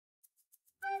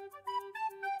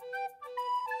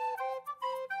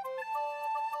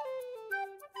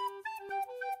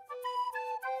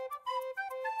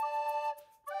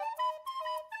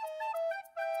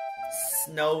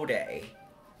Snow Day.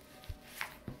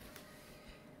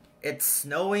 It's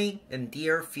snowing in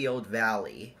Deerfield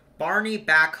Valley. Barney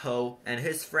Backhoe and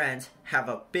his friends have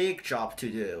a big job to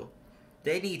do.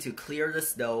 They need to clear the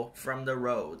snow from the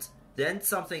roads. Then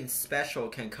something special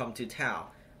can come to town.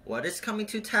 What is coming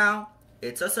to town?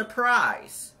 It's a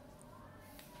surprise.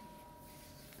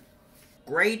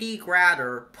 Grady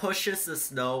Gratter pushes the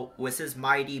snow with his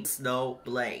mighty snow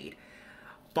blade.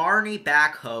 Barney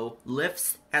Backhoe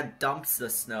lifts and dumps the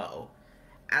snow.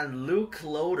 And Luke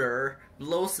Loader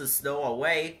blows the snow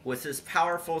away with his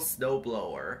powerful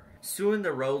snowblower. Soon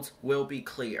the roads will be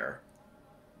clear.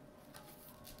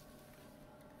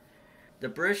 The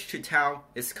bridge to town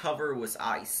is covered with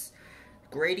ice.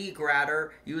 Grady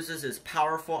Gratter uses his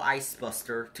powerful ice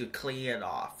buster to clean it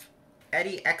off.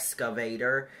 Eddie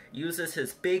Excavator uses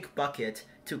his big bucket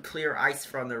to clear ice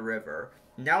from the river.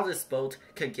 Now this boat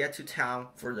can get to town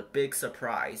for the big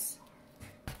surprise.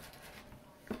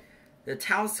 The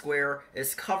town square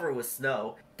is covered with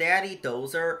snow. Daddy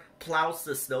Dozer plows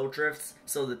the snowdrifts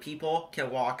so the people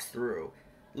can walk through.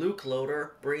 Luke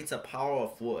Loader brings a pile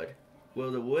of wood.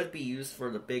 Will the wood be used for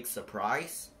the big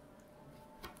surprise?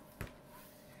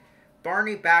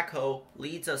 Barney Backhoe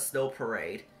leads a snow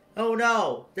parade. Oh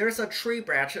no! There's a tree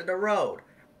branch in the road!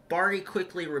 Barney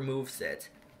quickly removes it.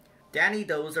 Danny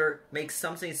Dozer makes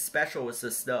something special with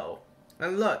the snow.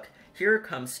 And look, here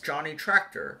comes Johnny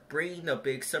Tractor, bringing the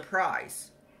big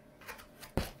surprise.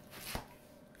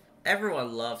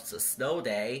 Everyone loves a snow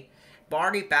day.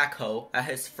 Barney Backhoe and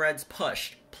his friends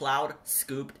pushed, plowed,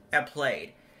 scooped, and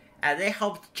played. And they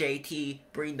helped JT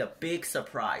bring the big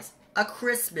surprise, a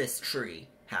Christmas tree.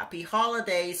 Happy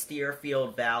holidays,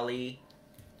 Deerfield Valley.